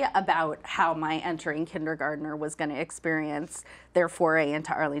deeply about how my entering kindergartner was going to experience their foray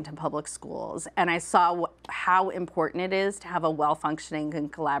into Arlington Public Schools. And I saw how important it is to have a well-functioning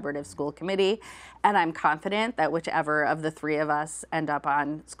and collaborative school committee. And I'm confident that whichever of the 3 of us end up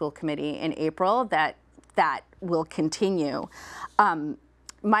on school committee in April, that will continue.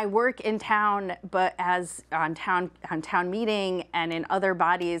 My work in town, but as on town meeting and in other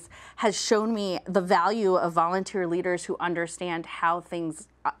bodies, has shown me the value of volunteer leaders who understand how things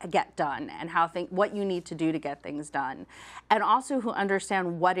get done and what you need to do to get things done, and also who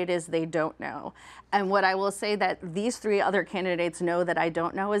understand what it is they don't know. And what I will say that these 3 other candidates know that I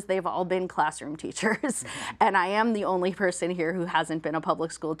don't know is they've all been classroom teachers. And I am the only person here who hasn't been a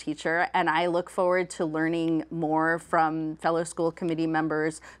public school teacher, and I look forward to learning more from fellow school committee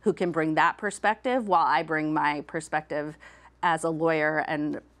members who can bring that perspective while I bring my perspective as a lawyer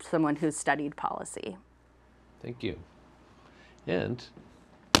and someone who's studied policy. Thank you. And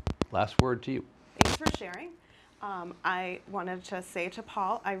last word to you. Thanks for sharing. I wanted to say to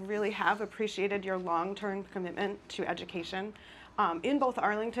Paul, I really have appreciated your long-term commitment to education in both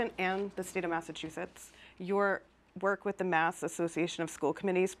Arlington and the state of Massachusetts. Your work with the Mass Association of School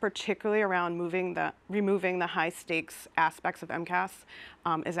Committees, particularly around removing the high-stakes aspects of MCAS,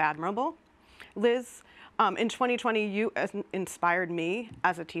 is admirable. Liz, in 2020, you inspired me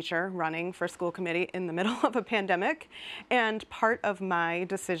as a teacher running for school committee in the middle of a pandemic. And part of my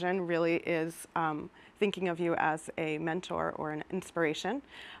decision really is thinking of you as a mentor or an inspiration.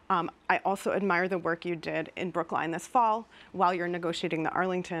 I also admire the work you did in Brookline this fall while you're negotiating the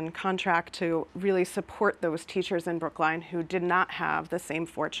Arlington contract to really support those teachers in Brookline who did not have the same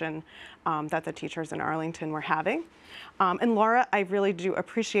fortune that the teachers in Arlington were having. And Laura, I really do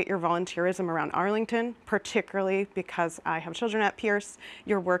appreciate your volunteerism around Arlington, particularly because I have children at Pierce,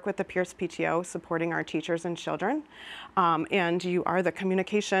 your work with the Pierce PTO supporting our teachers and children. And you are the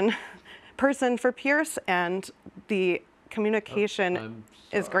communication person for Pierce, and the communication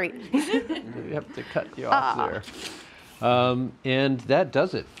is great. We have to cut you off there. And that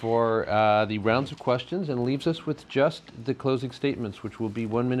does it for the rounds of questions and leaves us with just the closing statements, which will be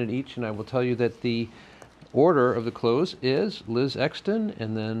 1 minute each. And I will tell you that the order of the close is Liz Exton,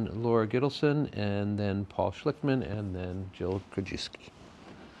 and then Laura Gittleson, and then Paul Schlichtman, and then Jill Krajewski.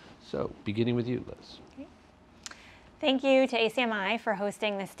 So beginning with you, Liz. Thank you to ACMi for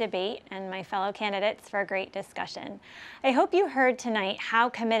hosting this debate and my fellow candidates for a great discussion. I hope you heard tonight how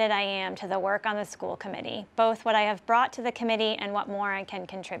committed I am to the work on the school committee, both what I have brought to the committee and what more I can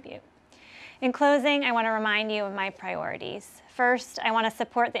contribute. In closing, I want to remind you of my priorities. First, I want to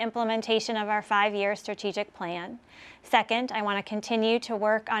support the implementation of our 5-year strategic plan. Second, I want to continue to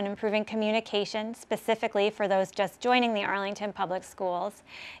work on improving communication, specifically for those just joining the Arlington Public Schools,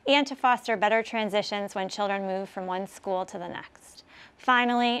 and to foster better transitions when children move from one school to the next.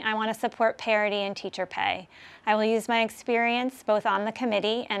 Finally, I want to support parity in teacher pay. I will use my experience both on the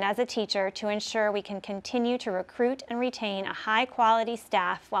committee and as a teacher to ensure we can continue to recruit and retain a high-quality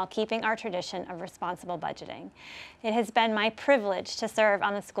staff while keeping our tradition of responsible budgeting. It has been my privilege to serve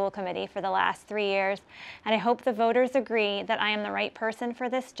on the school committee for the last 3 years, and I hope the voters agree that I am the right person for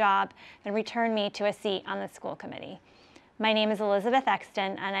this job and return me to a seat on the school committee. My name is Elizabeth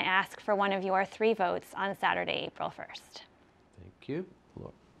Exton, and I ask for one of your 3 votes on Saturday, April 1st. Thank you.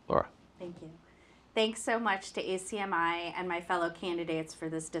 Laura. Thank you. Thanks so much to ACMi and my fellow candidates for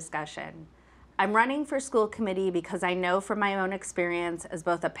this discussion. I'm running for school committee because I know from my own experience as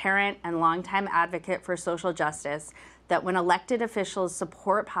both a parent and longtime advocate for social justice that when elected officials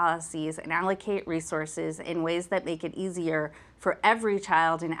support policies and allocate resources in ways that make it easier for every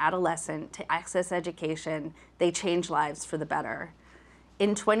child and adolescent to access education, they change lives for the better.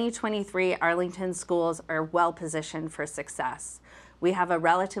 In 2023, Arlington schools are well positioned for success. We have a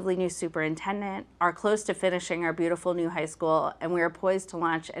relatively new superintendent, are close to finishing our beautiful new high school, and we are poised to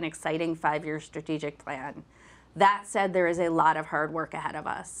launch an exciting 5-year strategic plan. That said, there is a lot of hard work ahead of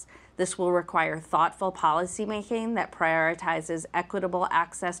us. This will require thoughtful policymaking that prioritizes equitable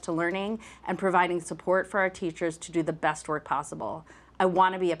access to learning and providing support for our teachers to do the best work possible. I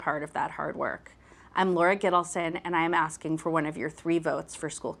want to be a part of that hard work. I'm Laura Gittleson, and I am asking for one of your 3 votes for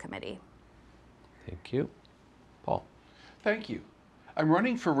school committee. Thank you. Paul. Thank you. I'm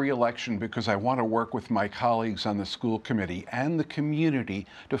running for re-election because I want to work with my colleagues on the school committee and the community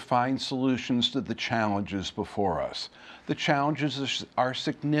to find solutions to the challenges before us. The challenges are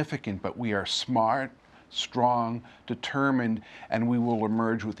significant, but we are smart, strong, determined, and we will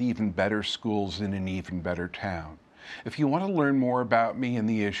emerge with even better schools in an even better town. If you want to learn more about me and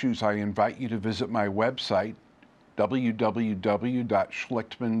the issues, I invite you to visit my website,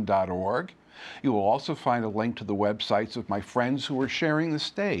 www.schlichtman.org. You will also find a link to the websites of my friends who are sharing the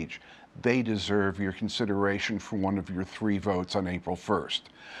stage. They deserve your consideration for one of your 3 votes on April 1st.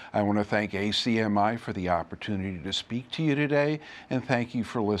 I want to thank ACMi for the opportunity to speak to you today, and thank you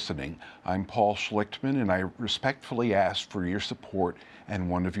for listening. I'm Paul Schlichtman, and I respectfully ask for your support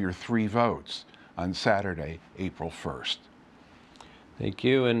and one of your 3 votes on Saturday, April 1st. Thank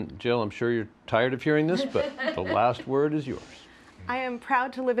you. And Jill, I'm sure you're tired of hearing this, but the last word is yours. I am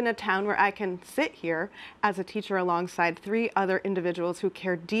proud to live in a town where I can sit here as a teacher alongside 3 other individuals who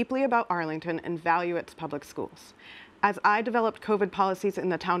care deeply about Arlington and value its public schools. As I developed COVID policies in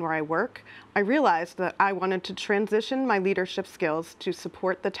the town where I work, I realized that I wanted to transition my leadership skills to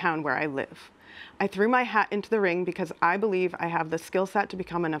support the town where I live. I threw my hat into the ring because I believe I have the skill set to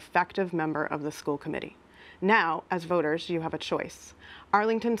become an effective member of the school committee. Now, as voters, you have a choice.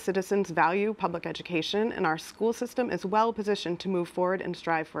 Arlington citizens value public education, and our school system is well positioned to move forward and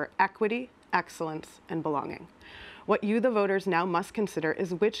strive for equity, excellence, and belonging. What you, the voters, now must consider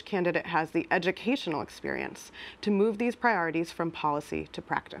is which candidate has the educational experience to move these priorities from policy to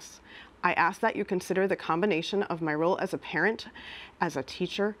practice. I ask that you consider the combination of my role as a parent, as a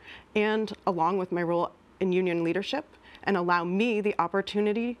teacher, and along with my role in union leadership, and allow me the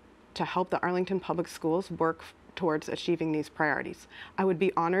opportunity to help the Arlington Public Schools work towards achieving these priorities. I would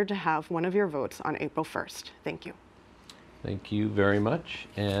be honored to have one of your votes on April 1st. Thank you. Thank you very much.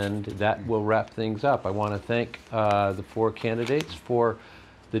 And that will wrap things up. I want to thank the 4 candidates for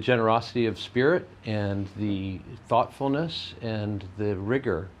the generosity of spirit and the thoughtfulness and the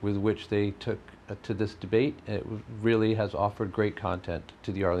rigor with which they took to this debate. It really has offered great content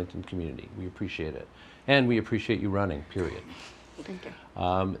to the Arlington community. We appreciate it. And we appreciate you running, period. Thank you.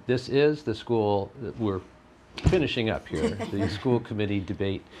 This is the school, we're finishing up here, the school committee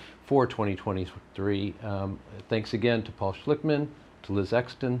debate for 2023. Thanks again to Paul Schlichtman, to Liz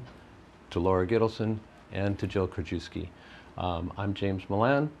Exton, to Laura Gittleson, and to Jill Krajewski. I'm James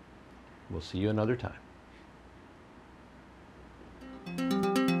Milan. We'll see you another time.